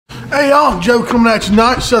Hey y'all, Joe coming at you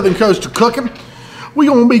tonight, Southern Coast of Cooking. We're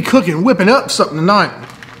going to be whipping up something tonight.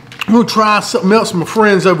 I'm going to try something else with my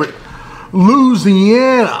friends over at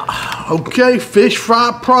Louisiana. Okay, fish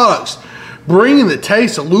fry products. Bringing the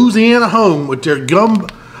taste of Louisiana home with their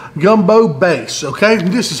gumbo base. Okay, and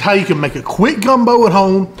this is how you can make a quick gumbo at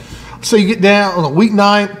home. So you get down on a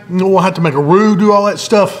weeknight, you don't have to make a roux, do all that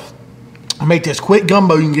stuff. Make this quick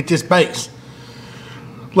gumbo, you can get this base.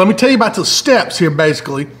 Let me tell you about the steps here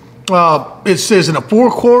basically. It says in a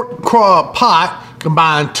 4-quart pot,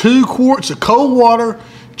 combine 2 quarts of cold water,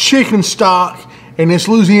 chicken stock, and this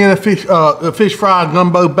Louisiana fish fry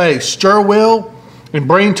gumbo base. Stir well and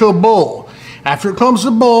bring to a boil. After it comes to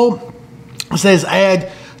a boil, it says add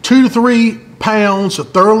 2 to 3 pounds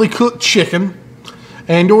of thoroughly cooked chicken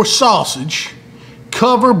and or sausage.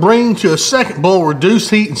 Cover, bring to a second boil, reduce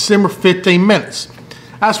heat, and simmer 15 minutes.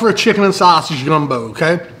 That's for a chicken and sausage gumbo,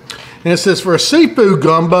 okay? And it says for a seafood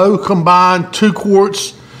gumbo, combine 2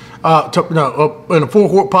 quarts, in a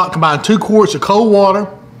 4-quart pot, combine 2 quarts of cold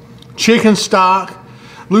water, chicken stock,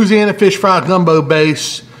 Louisiana fish fry gumbo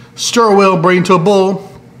base, stir well, bring to a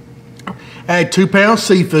boil, add 2 pounds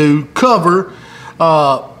seafood, cover,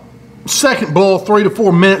 second boil 3 to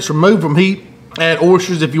 4 minutes, remove from heat, add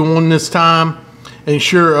oysters if you want this time,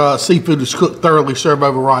 ensure seafood is cooked thoroughly, serve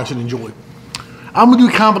over rice and enjoy. I'm gonna do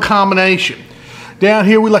kind of a combination. Down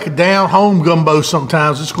here we like a down-home gumbo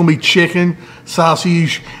sometimes. It's gonna be chicken,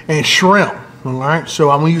 sausage, and shrimp. All right,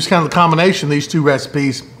 so I'm gonna use kind of the combination of these 2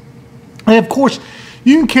 recipes. And of course,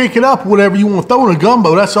 you can kick it up whatever you want to throw in a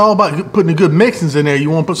gumbo. That's all about putting the good mixings in there.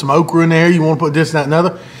 You want to put some okra in there. You want to put this, that, and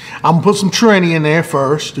other. I'm gonna put some Trini in there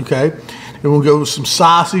first, okay? Then we'll go with some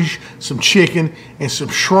sausage, some chicken, and some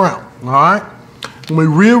shrimp. All right. It's gonna be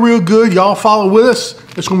real good. Y'all follow with us.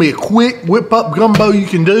 It's gonna be a quick whip up gumbo you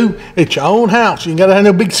can do at your own house. You ain't gotta have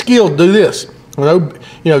no big skill to do this. You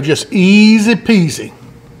know, just easy peasy.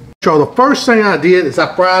 So the first thing I did is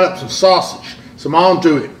I fried up some sausage, some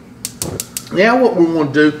andouille. Now what we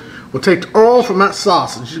want to do, we'll take the oil from that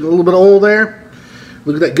sausage. You got a little bit of oil there.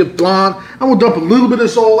 Look at that good blonde. I'm gonna dump a little bit of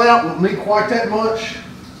this oil out. Won't need quite that much.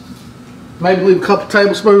 Maybe leave a couple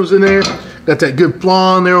tablespoons in there. Got that good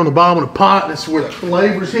flan there on the bottom of the pot. That's where the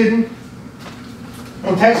flavor's hidden.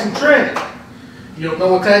 I'm gonna take some Trini. You don't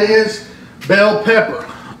know what that is? Bell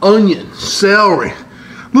pepper, onion, celery, a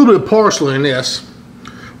little bit of parsley in this.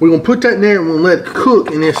 We're gonna put that in there and we're gonna let it cook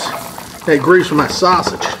in that grease from that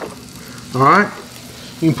sausage. All right?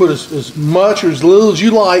 You can put as much or as little as you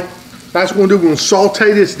like. That's what we're gonna do. We're gonna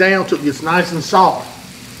saute this down till it gets nice and soft.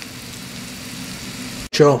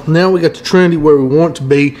 So now we got the Trinity where we want it to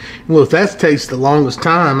be. Well, if that takes the longest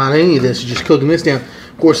time out of any of this, is just cooking this down.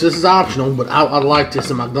 Of course, this is optional, but I like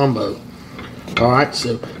this in my gumbo. All right,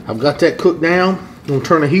 so I've got that cooked down. I'm gonna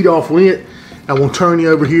turn the heat off on it. I will turn you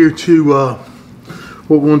over here to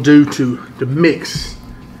what we're gonna do to mix.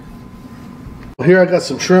 Here I got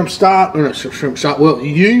some shrimp stock. Or not some shrimp stock. Well,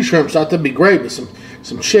 you use shrimp stock, that'd be great, but some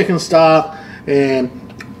chicken stock and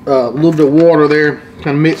a little bit of water there.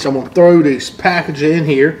 Kind of mix. I'm going to throw this package in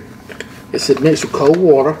here. It said mix with cold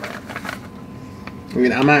water.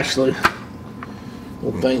 And I'm actually,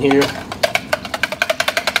 little thing here.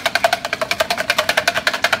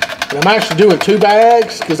 And I'm actually doing 2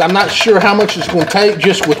 bags because I'm not sure how much it's going to take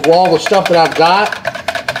just with all the stuff that I've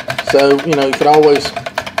got. So, you know, you could always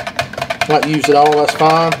not use it all, that's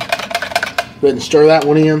fine. Go ahead and stir that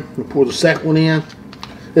one in. We'll pour the second one in.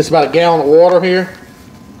 It's about a gallon of water here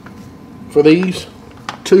for these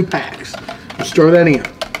 2 packs. Stir that in.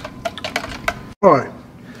 All right,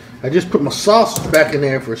 I just put my sausage back in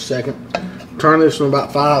there for a second. Turn this on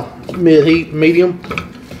about 5 mid-heat, medium.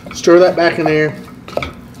 Stir that back in there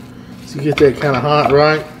so you get that kind of hot,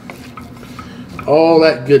 right? All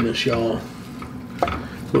that goodness, y'all.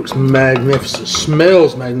 Looks magnificent.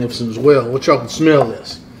 Smells magnificent as well. What y'all can smell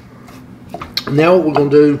this. Now what we're gonna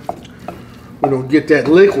do, we're gonna get that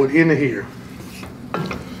liquid into here.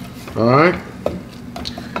 All right.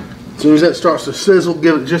 As soon as that starts to sizzle,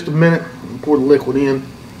 give it just a minute and pour the liquid in.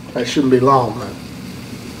 That shouldn't be long though.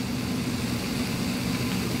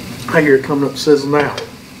 I hear it coming up sizzle now.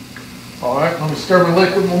 All right, let me stir my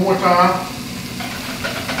liquid one more time.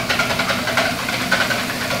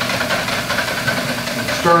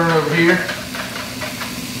 Stir it over here.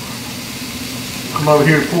 Come over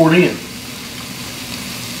here and pour it in.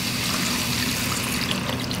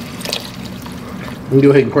 We can go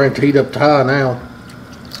ahead and crank the heat up to high now.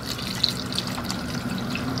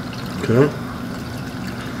 Okay.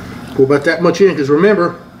 Pour about that much in because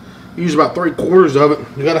remember, use about 3/4 of it.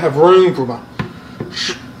 You got to have room for my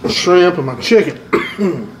shrimp and my chicken.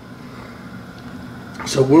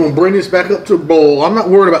 So we're gonna bring this back up to a boil. I'm not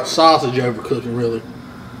worried about sausage overcooking really.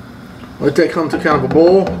 Let that come to kind of a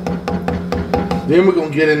boil. Then we're gonna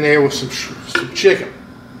get in there with some chicken.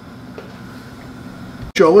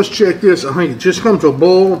 So let's check this. I think it just come to a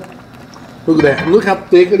boil. Look at that. Look how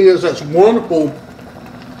thick it is. That's wonderful.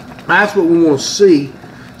 That's what we want to see.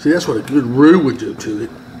 See, that's what a good roux would do to it.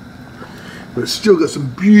 But it's still got some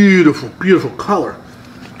beautiful, beautiful color.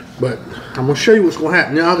 But I'm going to show you what's going to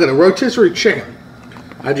happen. Now I've got a rotisserie chicken.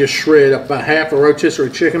 I just shredded up about half a rotisserie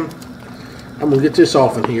chicken. I'm going to get this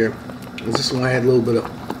off in here. This is going to add a little bit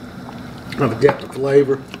of a depth of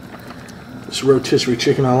flavor. This rotisserie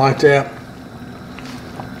chicken, I like that.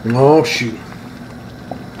 Oh, shoot.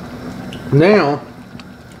 Now,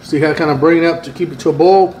 see how I kind of bring it up to keep it to a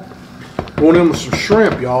boil? Going in with some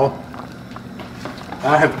shrimp, y'all.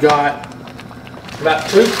 I have got about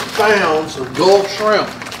 2 pounds of Gulf shrimp.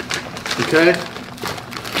 Okay?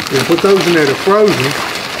 We'll put those in there. They're frozen.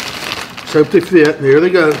 Let's hope they fit. There they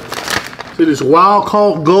go. See, this wild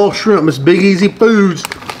caught Gulf shrimp. It's Big Easy Foods.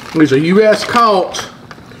 These are U.S. caught.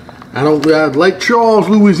 I don't Lake Charles,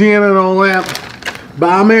 Louisiana, and all that.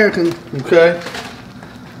 Buy American. Okay?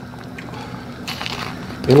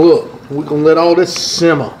 And look, we're going to let all this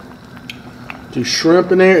simmer. Just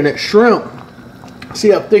shrimp in there, and that shrimp,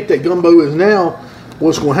 see how thick that gumbo is now?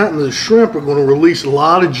 What's going to happen is the shrimp are going to release a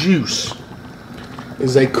lot of juice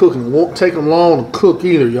as they cook, and it won't take them long to cook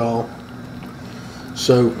either, y'all.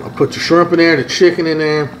 So I put the shrimp in there, the chicken in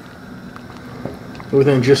there,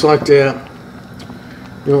 everything just like that.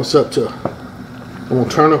 You know, it's up to, I'm going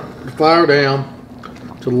to turn the fire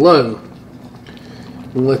down to low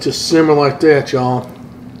and let this simmer like that, y'all.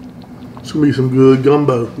 It's going to be some good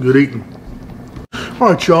gumbo, good eating.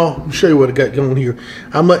 Alright, y'all, let me show you what I got going here.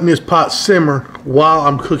 I'm letting this pot simmer while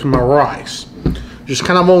I'm cooking my rice. Just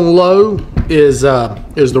kind of on low is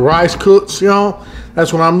the rice cooks, y'all.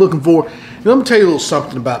 That's what I'm looking for. And let me tell you a little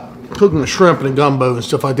something about cooking the shrimp and the gumbo and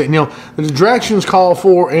stuff like that. You know, the directions call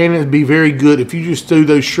for, and it'd be very good if you just threw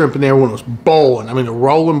those shrimp in there when it was boiling. I mean, a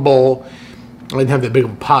rolling boil. I didn't have that big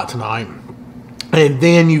of a pot tonight. And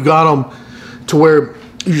then you got them to where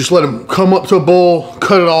you just let them come up to a boil,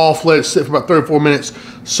 cut it off, let it sit for about 3 or 4 minutes,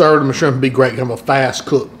 serve them. The shrimp would be great, kind of a fast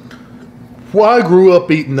cook. What I grew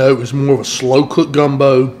up eating, though, is more of a slow cook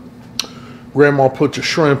gumbo. Grandma put the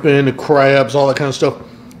shrimp in, the crabs, all that kind of stuff.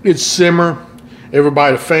 It'd simmer.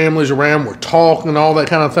 Everybody, the families around were talking, all that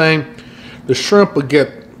kind of thing. The shrimp would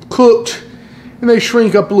get cooked, and they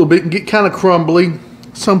shrink up a little bit and get kind of crumbly.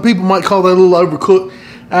 Some people might call that a little overcooked.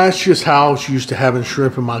 That's just how I was used to having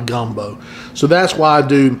shrimp in my gumbo. So that's why I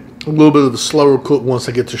do a little bit of the slower cook once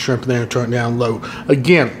I get the shrimp in there and turn it down low.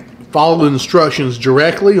 Again, follow the instructions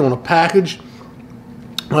directly on a package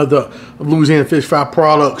of the Louisiana Fish Fry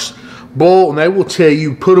products. Boil, and they will tell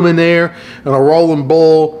you, put them in there in a rolling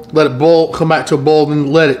boil, let it boil, come back to a boil,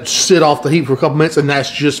 then let it sit off the heat for a couple minutes, and that's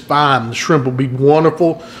just fine. The shrimp will be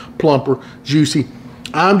wonderful, plumper, juicy.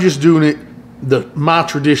 I'm just doing it my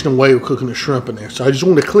traditional way of cooking the shrimp in there. So I just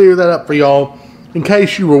wanted to clear that up for y'all in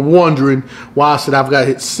case you were wondering why I said I've got to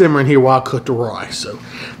hit simmering here while I cook the rice. So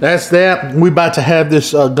that's that. We're about to have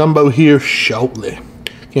this gumbo here shortly.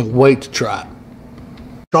 Can't wait to try it.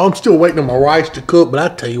 So I'm still waiting on my rice to cook, but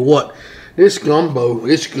I tell you what, this gumbo,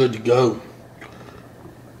 it's good to go.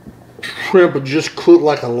 Shrimp are just cooked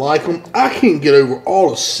like I like them. I can't get over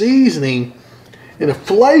all the seasoning and the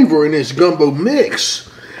flavor in this gumbo mix.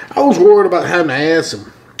 I was worried about having to add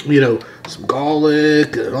some, you know, some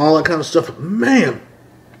garlic and all that kind of stuff. But man,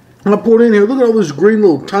 I poured in here. Look at all those green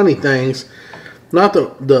little tiny things. Not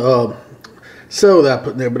the celery that I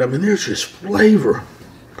put in there, but I mean, there's just flavor.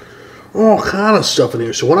 All kind of stuff in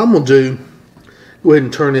here. So what I'm going to do, go ahead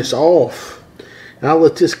and turn this off. And I'll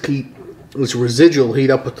let this keep this residual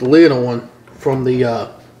heat. I'll put the lid on from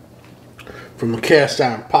the cast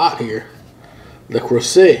iron pot here. Le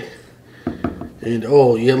Creuset. And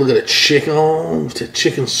oh yeah, look at that chicken. Oh, that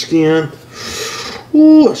chicken skin.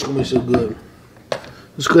 Ooh, that's gonna be so good.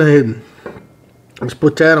 Let's go ahead and let's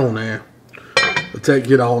put that on there. Let that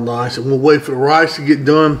get all nice, and we'll wait for the rice to get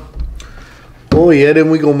done. Oh yeah, then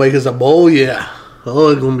we're gonna make us a bowl. Yeah, oh,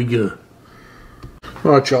 it's gonna be good.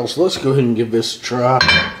 All right, y'all. So let's go ahead and give this a try.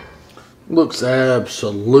 Looks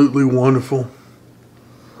absolutely wonderful.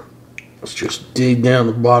 Let's just dig down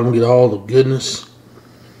the bottom, get all the goodness.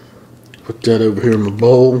 Put that over here in the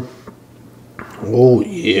bowl. Oh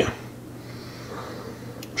yeah.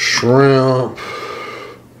 Shrimp.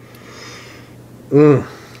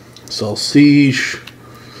 Sausage.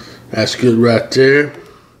 That's good right there.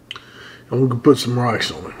 And we can put some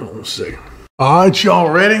rice on it. Hold on a second. Alright,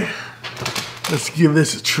 y'all ready? Let's give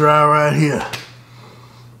this a try right here.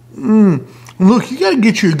 Look, you got to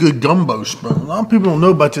get you a good gumbo spoon. A lot of people don't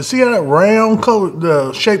know about this. See how that round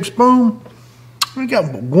colored shaped spoon? We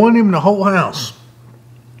got one of them in the whole house.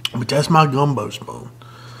 But that's my gumbo spoon.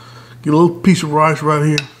 Get a little piece of rice right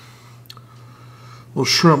here. A little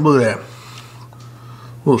shrimp, look at that. A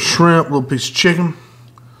little shrimp, a little piece of chicken.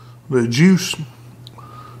 A bit of juice. A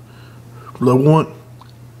little one.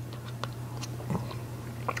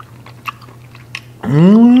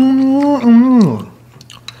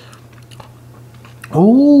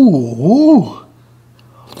 Ooh.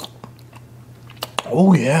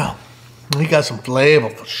 Oh yeah. He got some flavor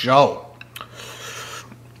for sure.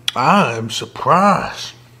 I am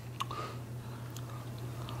surprised.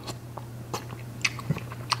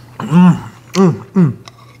 Y'all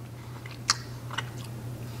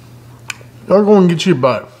go and get you a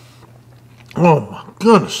bite. Oh my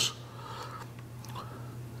goodness.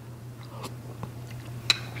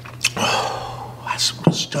 Oh, that's some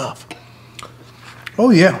good stuff. Oh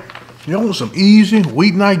yeah. You want some easy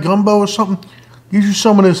weeknight gumbo or something? Get you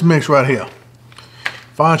some of this mix right here.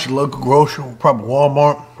 Find your local grocery, probably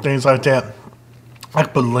Walmart, things like that. I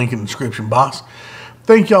can put a link in the description box.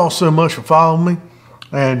 Thank y'all so much for following me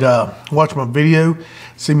and watch my video.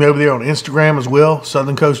 See me over there on Instagram as well,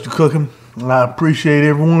 Southern Coastal Cooking. And I appreciate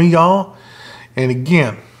every one of y'all. And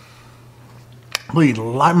again, please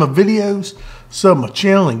like my videos, sub my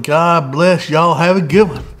channel, and God bless y'all. Have a good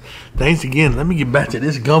one. Thanks again. Let me get back to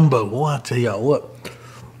this gumbo. Boy, I tell y'all what.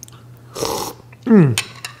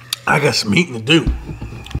 I got some eating to do.